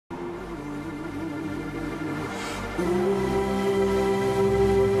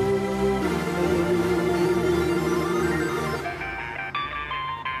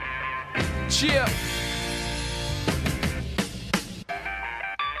Yeah.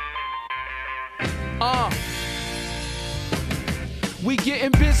 We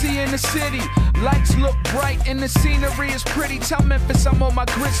getting busy in the city. Lights look bright and the scenery is pretty. Tell Memphis I'm on my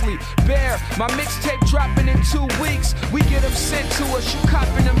grizzly bear. My mixtape dropping in 2 weeks. We get them sent to us, you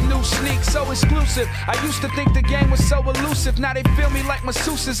copping them new sneaks. So exclusive. I used to think the game was so elusive. Now they feel me like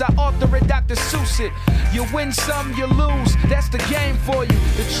masseuses. I author it, Dr. Seuss it. You win some, you lose. That's the game for you.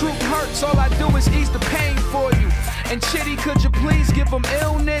 The truth hurts. All I do is ease the pain for you. And Chitty, could you please give them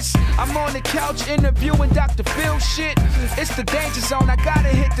illness? I'm on the couch interviewing Dr. Phil shit. It's the danger zone, I gotta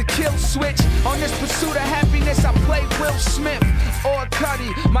hit the kill switch. On this pursuit of happiness, I play Will Smith or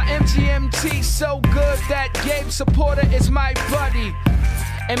Cuddy. My MGMT so good that Gabe Supporter is my buddy.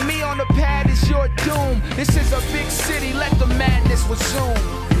 And me on the pad is your doom. This is a big city, let the madness resume.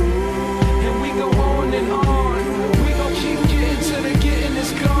 And we go on and on. We gon' keep getting till the getting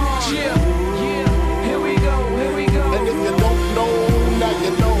is gone. Yeah, yeah, here we go, here we go. And if you don't know, now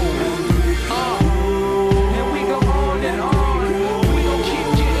you know. And we go on and on. We gon' keep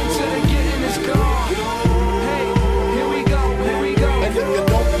getting till the getting is gone. Hey, here we go, here we go. And if you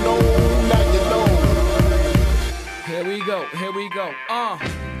don't know, now you know. Here we go, here we go.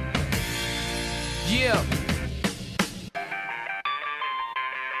 Yeah.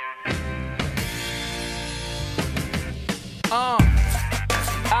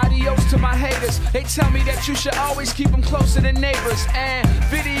 Adios to my haters. They tell me that you should always keep them closer than neighbors. And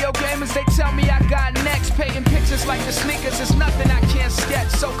video gamers, they tell me I got next. Painting pictures like the sneakers is nothing I can't sketch.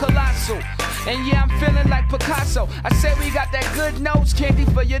 So colossal. And yeah, I'm feeling like Picasso. I say we got that good nose candy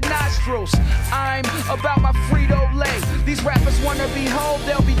for your nostrils. I'm about my Frito-Lay. These rappers wanna be whole,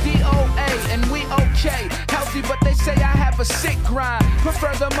 they'll be DOA. And we okay, healthy, but they say I have a sick grind.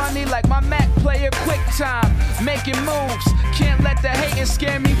 Prefer the money like my Mac player, quick time. Making moves, can't let the hating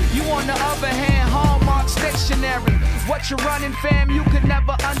scare me. You on the other hand, Hallmark stationary. What you're running, fam, you could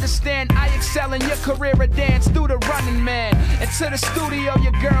never understand. I excel in your career of dance through the running man. And to the studio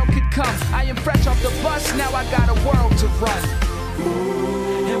your girl could come. I am fresh off the bus, now I got a world to run.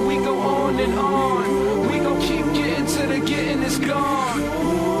 And we go on and on.